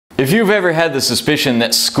If you've ever had the suspicion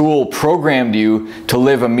that school programmed you to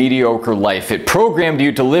live a mediocre life, it programmed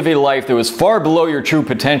you to live a life that was far below your true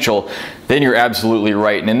potential, then you're absolutely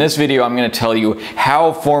right. And in this video, I'm going to tell you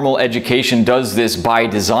how formal education does this by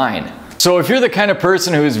design. So if you're the kind of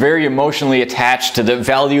person who is very emotionally attached to the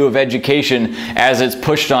value of education as it's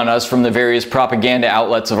pushed on us from the various propaganda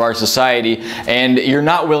outlets of our society, and you're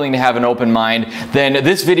not willing to have an open mind, then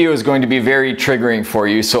this video is going to be very triggering for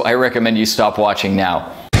you, so I recommend you stop watching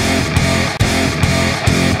now.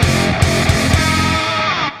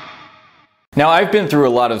 Now, I've been through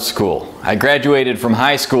a lot of school. I graduated from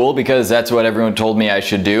high school because that's what everyone told me I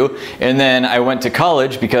should do. And then I went to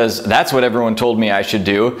college because that's what everyone told me I should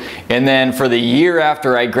do. And then for the year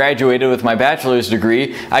after I graduated with my bachelor's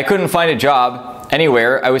degree, I couldn't find a job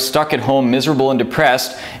anywhere. I was stuck at home miserable and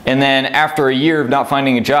depressed. And then after a year of not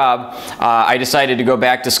finding a job, I decided to go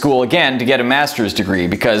back to school again to get a master's degree,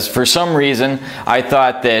 because for some reason I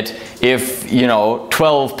thought that if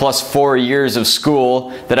 12 plus 4 years of school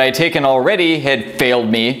that I had taken already had failed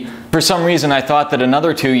me, for some reason I thought that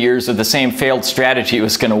another 2 years of the same failed strategy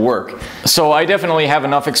was going to work. So I definitely have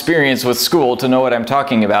enough experience with school to know what I'm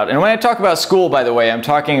talking about. And when I talk about school, by the way, I'm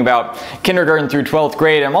talking about kindergarten through 12th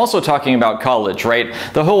grade. I'm also talking about college, right?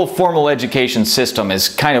 The whole formal education system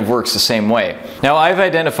kind of works the same way. Now, I've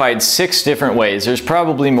identified 6 different ways. There's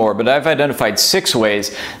probably more, but I've identified 6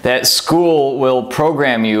 ways that school will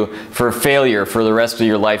program you for failure for the rest of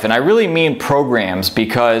your life. And I really mean programs,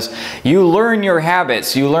 because you learn your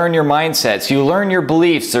habits, you learn your mindsets, you learn your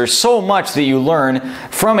beliefs. There's so much that you learn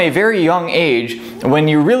from a very young age when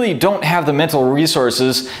you really don't have the mental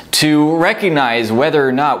resources to recognize whether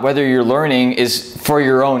or not what you're learning is for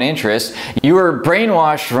your own interest. You are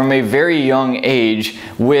brainwashed from a very young age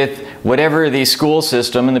with whatever the school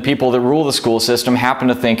system and the people that rule the school system happen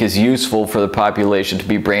to think is useful for the population to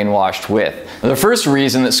be brainwashed with. The first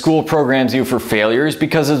reason that school programs you for failure is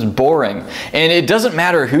because it's boring. And it doesn't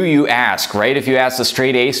matter who you ask, right? If you ask the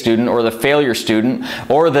straight A student or the failure student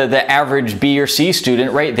or the average B or C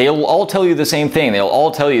student, right? They'll all tell you the same thing. They'll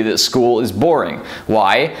all tell you that school is boring.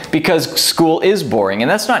 Why? Because school is boring. And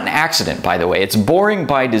that's not an accident, by the way. It's boring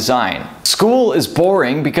by design. School is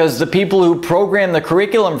boring because the people who program the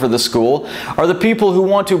curriculum for the school are the people who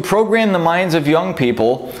want to program the minds of young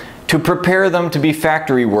people to prepare them to be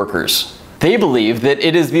factory workers. They believe that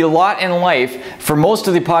it is the lot in life for most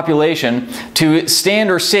of the population to stand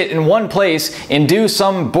or sit in one place and do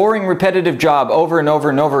some boring repetitive job over and over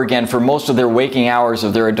and over again for most of their waking hours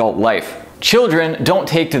of their adult life. Children don't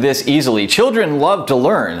take to this easily. Children love to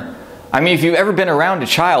learn. I mean, if you've ever been around a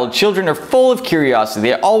child, children are full of curiosity.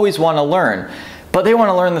 They always want to learn. But they want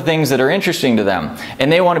to learn the things that are interesting to them.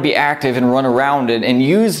 And they want to be active and run around and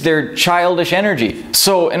use their childish energy.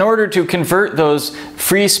 So in order to convert those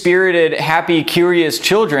free-spirited, happy, curious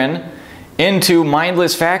children into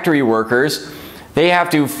mindless factory workers, they have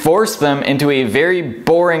to force them into a very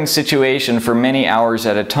boring situation for many hours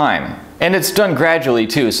at a time. And it's done gradually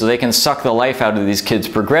too, so they can suck the life out of these kids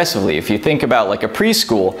progressively. If you think about like a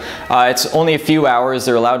preschool, it's only a few hours,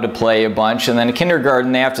 they're allowed to play a bunch, and then in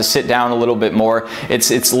kindergarten they have to sit down a little bit more.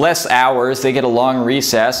 It's less hours, they get a long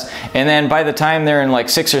recess, and then by the time they're in like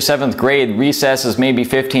 6th or 7th grade, recess is maybe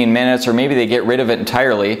 15 minutes, or maybe they get rid of it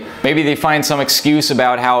entirely. Maybe they find some excuse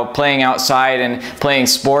about how playing outside and playing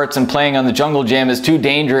sports and playing on the jungle gym is too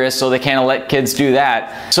dangerous, so they can't let kids do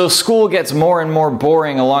that. So school gets more and more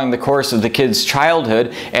boring along the course of the kid's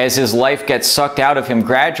childhood as his life gets sucked out of him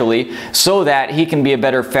gradually, so that he can be a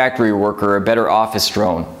better factory worker, a better office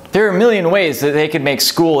drone. There are a million ways that they could make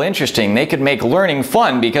school interesting. They could make learning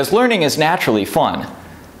fun, because learning is naturally fun,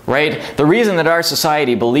 right? The reason that our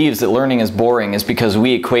society believes that learning is boring is because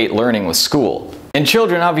we equate learning with school. And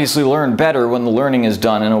children obviously learn better when the learning is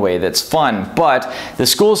done in a way that's fun, but the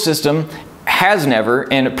school system has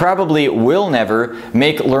never, and probably will never,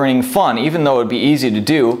 make learning fun, even though it would be easy to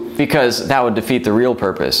do, because that would defeat the real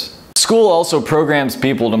purpose. School also programs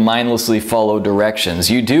people to mindlessly follow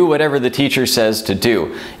directions. You do whatever the teacher says to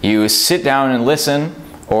do. You sit down and listen,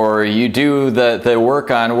 or you do the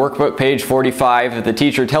work on workbook page 45 if the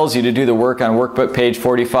teacher tells you to do the work on workbook page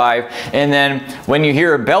 45, and then when you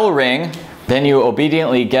hear a bell ring, then you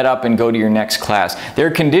obediently get up and go to your next class.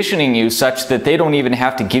 They're conditioning you such that they don't even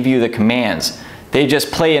have to give you the commands. They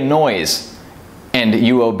just play a noise and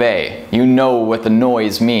you obey. You know what the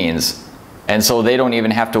noise means. And so they don't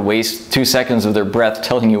even have to waste 2 seconds of their breath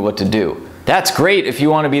telling you what to do. That's great if you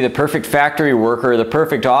want to be the perfect factory worker or the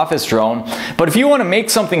perfect office drone. But if you want to make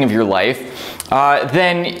something of your life,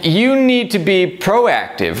 then you need to be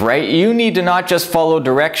proactive, right? You need to not just follow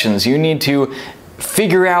directions. You need to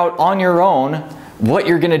figure out on your own what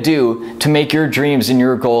you're going to do to make your dreams and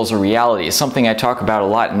your goals a reality. It's something I talk about a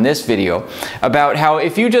lot in this video, about how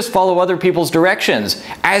if you just follow other people's directions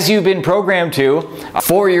as you've been programmed to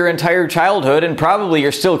for your entire childhood, and probably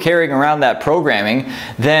you're still carrying around that programming,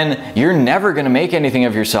 then you're never going to make anything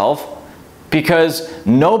of yourself, because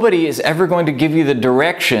nobody is ever going to give you the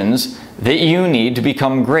directions that you need to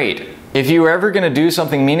become great. If you're ever going to do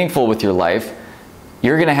something meaningful with your life,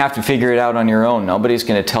 you're going to have to figure it out on your own. Nobody's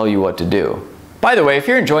going to tell you what to do. By the way, if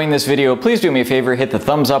you're enjoying this video, please do me a favor, hit the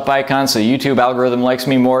thumbs up icon so the YouTube algorithm likes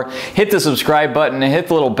me more. Hit the subscribe button and hit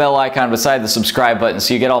the little bell icon beside the subscribe button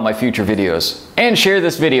so you get all my future videos. And share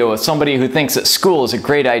this video with somebody who thinks that school is a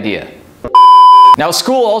great idea. Now,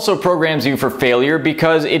 school also programs you for failure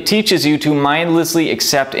because it teaches you to mindlessly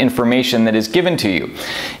accept information that is given to you.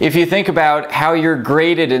 If you think about how you're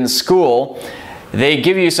graded in school, they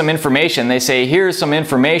give you some information. They say, here's some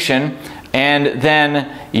information, and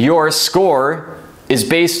then your score is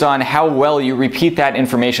based on how well you repeat that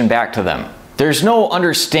information back to them. There's no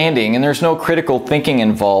understanding and there's no critical thinking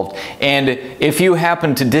involved. And if you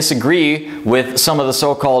happen to disagree with some of the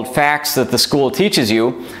so-called facts that the school teaches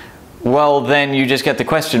you, well, then you just get the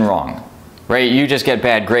question wrong, right? You just get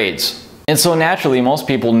bad grades. And so naturally, most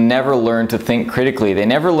people never learn to think critically. They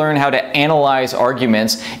never learn how to analyze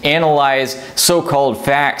arguments, analyze so-called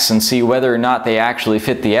facts, and see whether or not they actually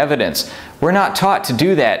fit the evidence. We're not taught to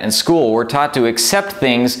do that in school. We're taught to accept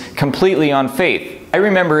things completely on faith. I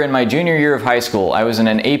remember in my junior year of high school, I was in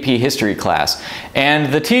an AP history class,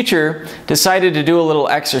 and the teacher decided to do a little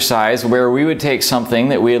exercise where we would take something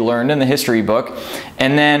that we had learned in the history book,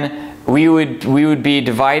 and then we would be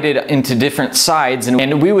divided into different sides,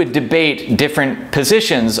 and we would debate different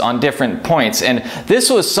positions on different points. And this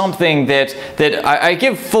was something that I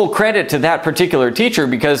give full credit to that particular teacher,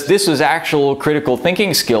 because this was actual critical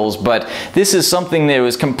thinking skills, but this is something that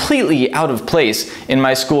was completely out of place in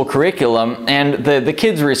my school curriculum, and the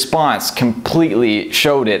kids' response completely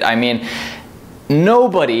showed it. I mean,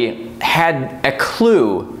 nobody had a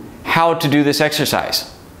clue how to do this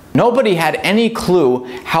exercise. Nobody had any clue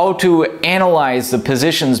how to analyze the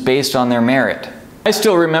positions based on their merit. I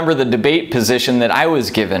still remember the debate position that I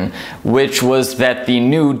was given, which was that the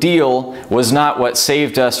New Deal was not what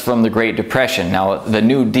saved us from the Great Depression. Now, the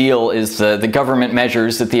New Deal is the government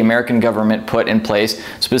measures that the American government put in place,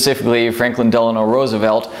 specifically Franklin Delano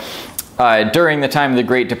Roosevelt. During the time of the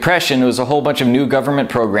Great Depression, it was a whole bunch of new government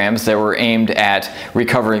programs that were aimed at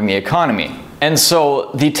recovering the economy. And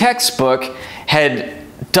so the textbook had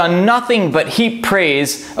done nothing but heap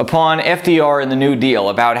praise upon FDR and the New Deal,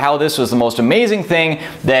 about how this was the most amazing thing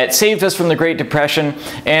that saved us from the Great Depression,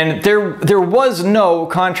 and there was no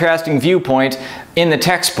contrasting viewpoint in the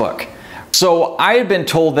textbook. So I had been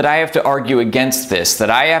told that I have to argue against this, that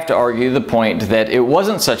I have to argue the point that it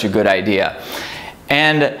wasn't such a good idea.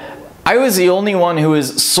 And I was the only one who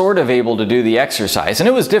was sort of able to do the exercise, and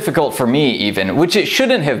it was difficult for me even, which it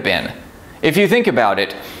shouldn't have been. If you think about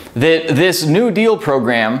it, that this New Deal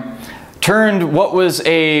program turned what was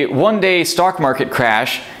a one-day stock market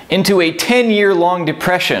crash into a 10-year-long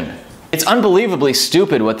depression. It's unbelievably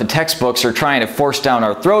stupid what the textbooks are trying to force down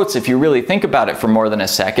our throats if you really think about it for more than a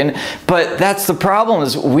second, but that's the problem,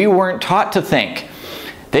 is we weren't taught to think.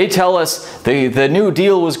 They tell us the New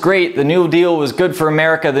Deal was great, the New Deal was good for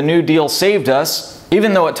America, the New Deal saved us,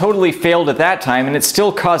 even though it totally failed at that time, and it's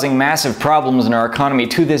still causing massive problems in our economy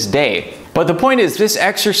to this day. But the point is, this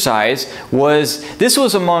exercise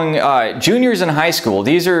was among juniors in high school.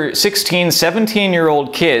 These are 16,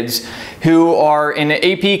 17-year-old kids who are in an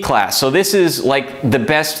AP class. So this is like the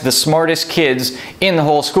best, the smartest kids in the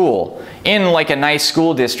whole school, in like a nice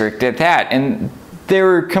school district at that. And they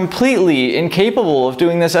were completely incapable of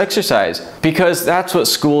doing this exercise, because that's what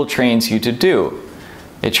school trains you to do.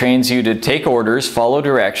 It trains you to take orders, follow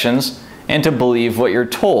directions, and to believe what you're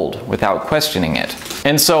told without questioning it.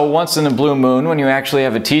 And so once in a blue moon, when you actually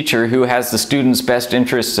have a teacher who has the student's best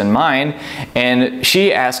interests in mind, and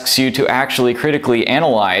she asks you to actually critically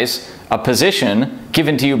analyze a position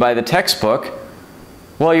given to you by the textbook,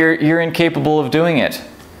 well, you're incapable of doing it.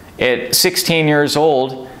 At 16 years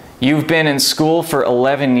old, you've been in school for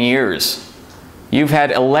 11 years. You've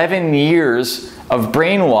had 11 years of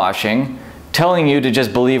brainwashing telling you to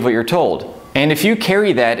just believe what you're told. And if you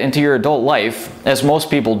carry that into your adult life, as most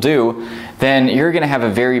people do, then you're going to have a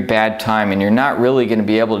very bad time, and you're not really going to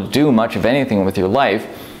be able to do much of anything with your life,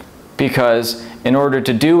 because in order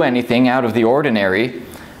to do anything out of the ordinary,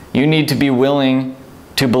 you need to be willing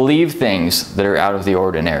to believe things that are out of the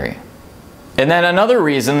ordinary. And then another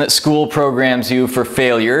reason that school programs you for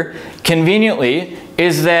failure, conveniently,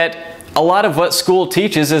 is that a lot of what school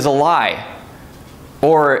teaches is a lie.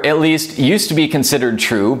 or at least used to be considered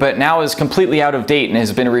true, but now is completely out of date and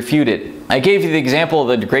has been refuted. I gave you the example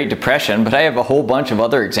of the Great Depression, but I have a whole bunch of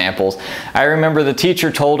other examples. I remember the teacher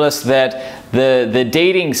told us that the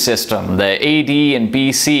dating system, the AD and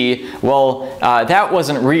BC, well, that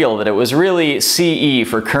wasn't real, that it was really CE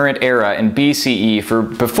for current era and BCE for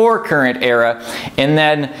before current era, and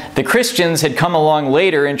then the Christians had come along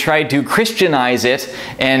later and tried to Christianize it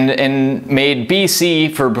and made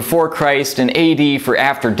BC for before Christ and AD for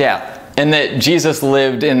after death. And that Jesus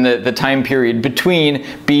lived in the time period between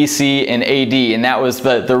BC and AD, and that was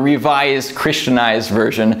the revised, Christianized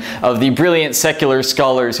version of the brilliant secular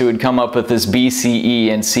scholars who had come up with this BCE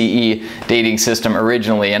and CE dating system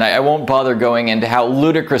originally. And I won't bother going into how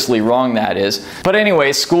ludicrously wrong that is. But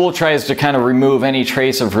anyway, school tries to kind of remove any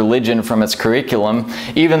trace of religion from its curriculum,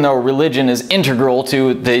 even though religion is integral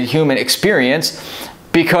to the human experience,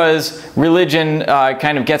 because religion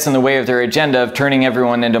kind of gets in the way of their agenda of turning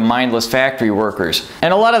everyone into mindless factory workers.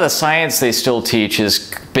 And a lot of the science they still teach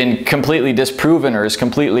has been completely disproven or is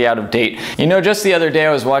completely out of date. You know, just the other day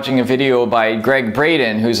I was watching a video by Greg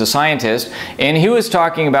Braden, who's a scientist, and he was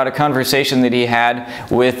talking about a conversation that he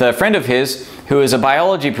had with a friend of his who is a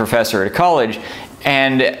biology professor at a college.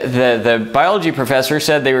 And the biology professor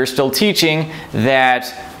said they were still teaching that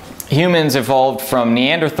humans evolved from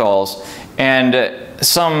Neanderthals, and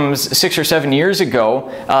some 6 or 7 years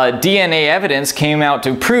ago, DNA evidence came out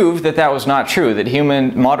to prove that that was not true,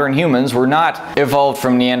 that modern humans were not evolved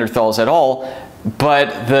from Neanderthals at all,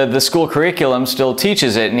 but the school curriculum still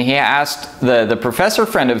teaches it. And he asked the professor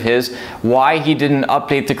friend of his why he didn't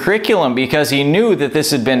update the curriculum, because he knew that this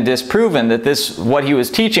had been disproven, that what he was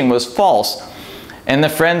teaching was false. And the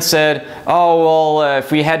friend said, oh, well, if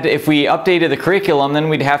we updated the curriculum, then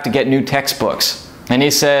we'd have to get new textbooks. And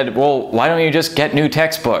he said, well, why don't you just get new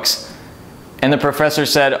textbooks? And the professor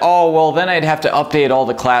said, oh, well, then I'd have to update all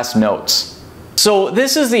the class notes. So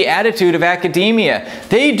this is the attitude of academia.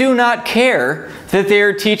 They do not care that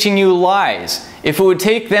they're teaching you lies. If it would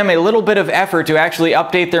take them a little bit of effort to actually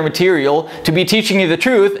update their material to be teaching you the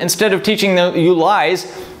truth instead of teaching you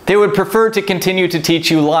lies, they would prefer to continue to teach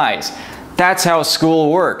you lies. That's how school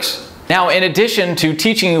works. Now, in addition to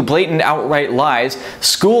teaching you blatant outright lies,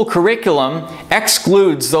 school curriculum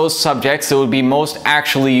excludes those subjects that would be most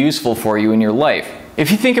actually useful for you in your life.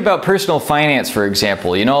 If you think about personal finance, for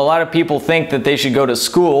example, you know, a lot of people think that they should go to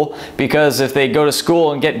school because if they go to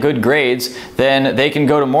school and get good grades, then they can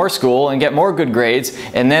go to more school and get more good grades,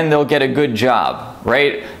 and then they'll get a good job,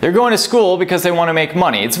 right? They're going to school because they want to make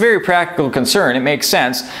money. It's a very practical concern, it makes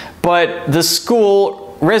sense, but the school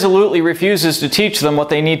resolutely refuses to teach them what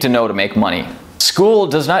they need to know to make money. School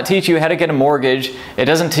does not teach you how to get a mortgage. It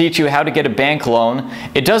doesn't teach you how to get a bank loan.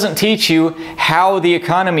 It doesn't teach you how the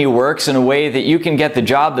economy works in a way that you can get the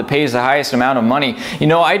job that pays the highest amount of money. You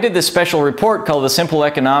know, I did this special report called The Simple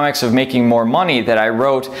Economics of Making More Money that I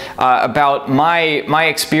wrote about my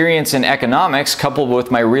experience in economics coupled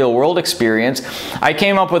with my real world experience. I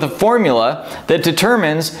came up with a formula that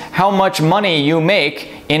determines how much money you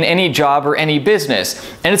make in any job or any business.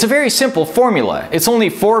 And it's a very simple formula. It's only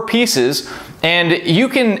 4 pieces, and you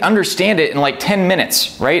can understand it in like 10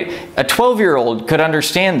 minutes, right? A 12-year-old could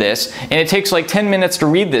understand this, and it takes like 10 minutes to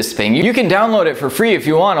read this thing. You can download it for free if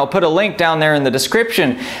you want. I'll put a link down there in the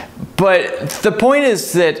description. But the point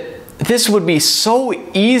is that this would be so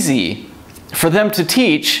easy for them to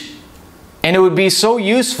teach, and it would be so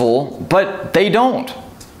useful, but they don't.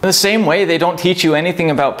 In the same way, they don't teach you anything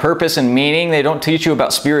about purpose and meaning. They don't teach you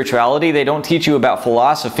about spirituality. They don't teach you about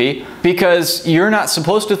philosophy, because you're not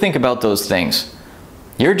supposed to think about those things.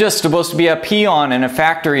 You're just supposed to be a peon in a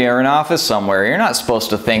factory or an office somewhere. You're not supposed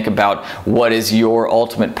to think about what is your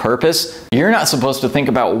ultimate purpose. You're not supposed to think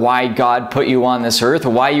about why God put you on this earth,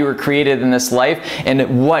 why you were created in this life,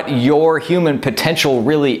 and what your human potential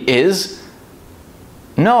really is.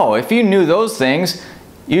 No, if you knew those things,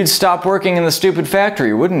 you'd stop working in the stupid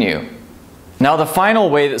factory, wouldn't you? Now, the final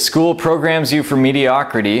way that school programs you for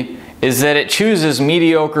mediocrity is that it chooses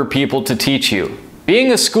mediocre people to teach you.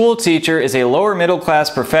 Being a school teacher is a lower middle class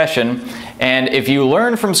profession, and if you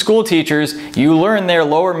learn from school teachers, you learn their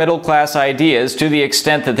lower middle class ideas to the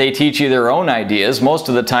extent that they teach you their own ideas. Most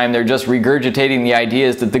of the time they're just regurgitating the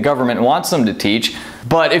ideas that the government wants them to teach.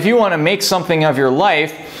 But if you want to make something of your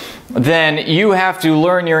life, then you have to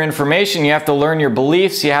learn your information, you have to learn your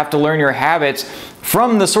beliefs, you have to learn your habits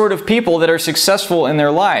from the sort of people that are successful in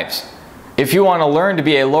their lives. If you want to learn to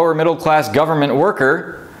be a lower middle class government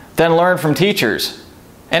worker, then learn from teachers.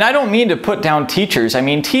 And I don't mean to put down teachers. I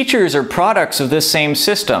mean, teachers are products of this same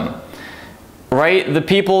system, right? The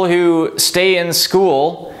people who stay in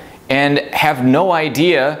school and have no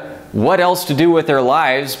idea what else to do with their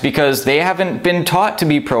lives because they haven't been taught to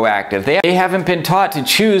be proactive. They haven't been taught to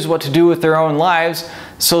choose what to do with their own lives,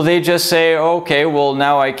 so they just say, okay, well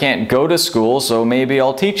now I can't go to school, so maybe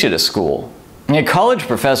I'll teach it at school. And college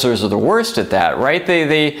professors are the worst at that, right?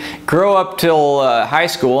 They grow up till high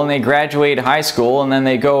school and they graduate high school and then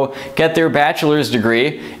they go get their bachelor's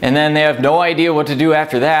degree and then they have no idea what to do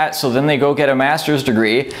after that, so then they go get a master's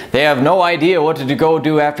degree. They have no idea what to go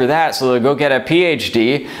do after that, so they go get a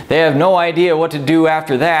PhD. They have no idea what to do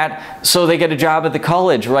after that, so they get a job at the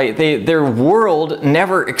college, right? Their world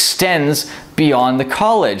never extends beyond the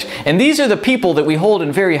college. And these are the people that we hold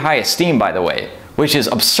in very high esteem, by the way, which is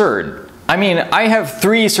absurd. I mean, I have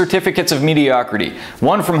 3 certificates of mediocrity.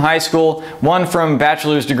 One from high school, one from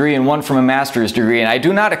bachelor's degree, and one from a master's degree, and I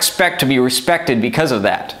do not expect to be respected because of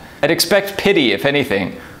that. I'd expect pity, if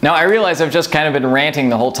anything. Now, I realize I've just kind of been ranting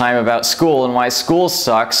the whole time about school and why school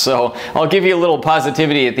sucks, so I'll give you a little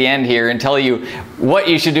positivity at the end here and tell you what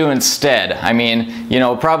you should do instead. I mean, you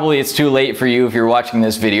know, probably it's too late for you if you're watching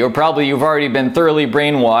this video. Probably you've already been thoroughly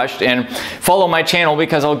brainwashed, and follow my channel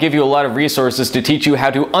because I'll give you a lot of resources to teach you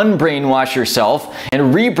how to unbrainwash yourself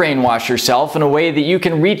and re-brainwash yourself in a way that you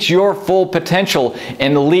can reach your full potential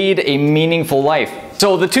and lead a meaningful life.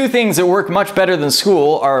 So the 2 things that work much better than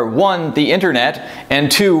school are 1, the internet,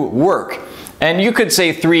 and 2, work. And you could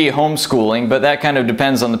say 3, homeschooling, but that kind of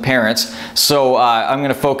depends on the parents. So I'm going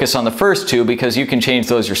to focus on the first 2 because you can change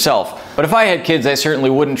those yourself. But if I had kids, I certainly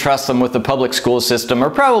wouldn't trust them with the public school system or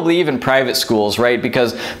probably even private schools, right?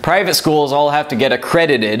 Because private schools all have to get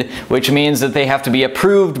accredited, which means that they have to be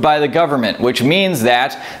approved by the government, which means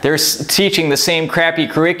that they're teaching the same crappy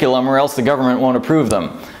curriculum or else the government won't approve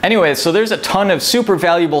them. Anyway, so there's a ton of super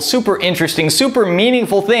valuable, super interesting, super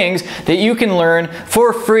meaningful things that you can learn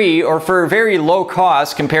for free or for very low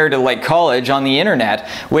cost compared to like college on the internet,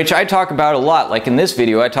 which I talk about a lot. Like in this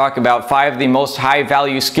video, I talk about 5 of the most high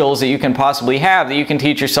value skills that you can possibly have that you can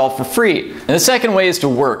teach yourself for free. And the second way is to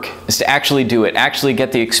work, is to actually do it, actually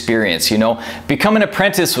get the experience, you know, become an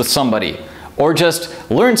apprentice with somebody or just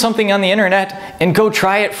learn something on the internet and go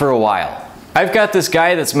try it for a while. I've got this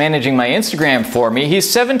guy that's managing my Instagram for me. He's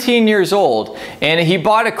 17 years old and he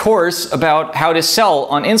bought a course about how to sell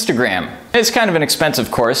on Instagram. It's kind of an expensive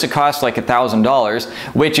course. It costs like $1,000,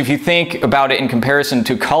 which if you think about it in comparison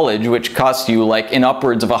to college, which costs you like in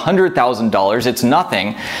upwards of $100,000, it's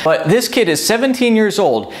nothing. But this kid is 17 years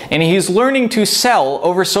old and he's learning to sell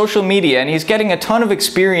over social media and he's getting a ton of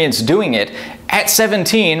experience doing it at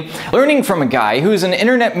 17, learning from a guy who's an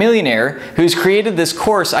internet millionaire who's created this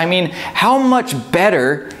course. I mean, how much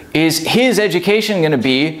better is his education going to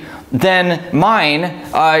be than mine,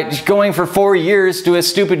 going for 4 years to a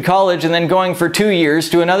stupid college and then going for 2 years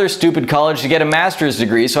to another stupid college to get a master's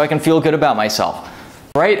degree so I can feel good about myself?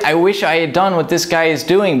 Right? I wish I had done what this guy is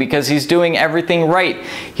doing because he's doing everything right.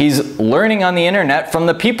 He's learning on the internet from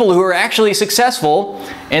the people who are actually successful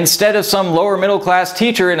instead of some lower middle class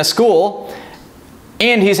teacher in a school,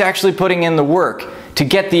 and he's actually putting in the work to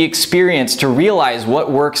get the experience to realize what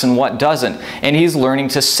works and what doesn't. And he's learning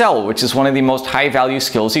to sell, which is one of the most high value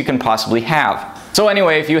skills you can possibly have. So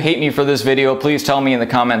anyway, if you hate me for this video, please tell me in the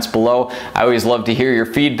comments below. I always love to hear your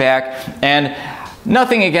feedback. And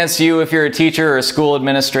nothing against you if you're a teacher or a school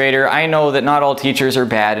administrator. I know that not all teachers are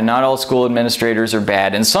bad and not all school administrators are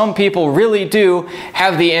bad. And some people really do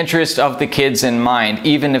have the interest of the kids in mind,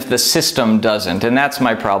 even if the system doesn't. And that's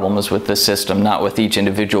my problem, is with the system, not with each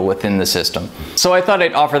individual within the system. So I thought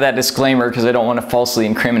I'd offer that disclaimer because I don't want to falsely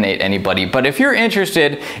incriminate anybody. But if you're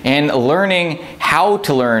interested in learning how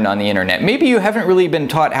to learn on the internet, maybe you haven't really been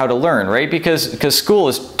taught how to learn, right? Because school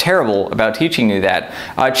is terrible about teaching you that.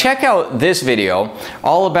 Check out this video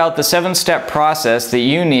all about the 7-step process that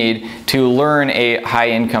you need to learn a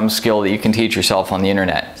high-income skill that you can teach yourself on the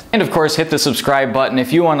internet. And of course, hit the subscribe button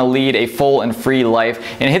if you want to lead a full and free life,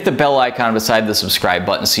 and hit the bell icon beside the subscribe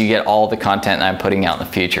button so you get all the content I'm putting out in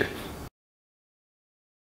the future.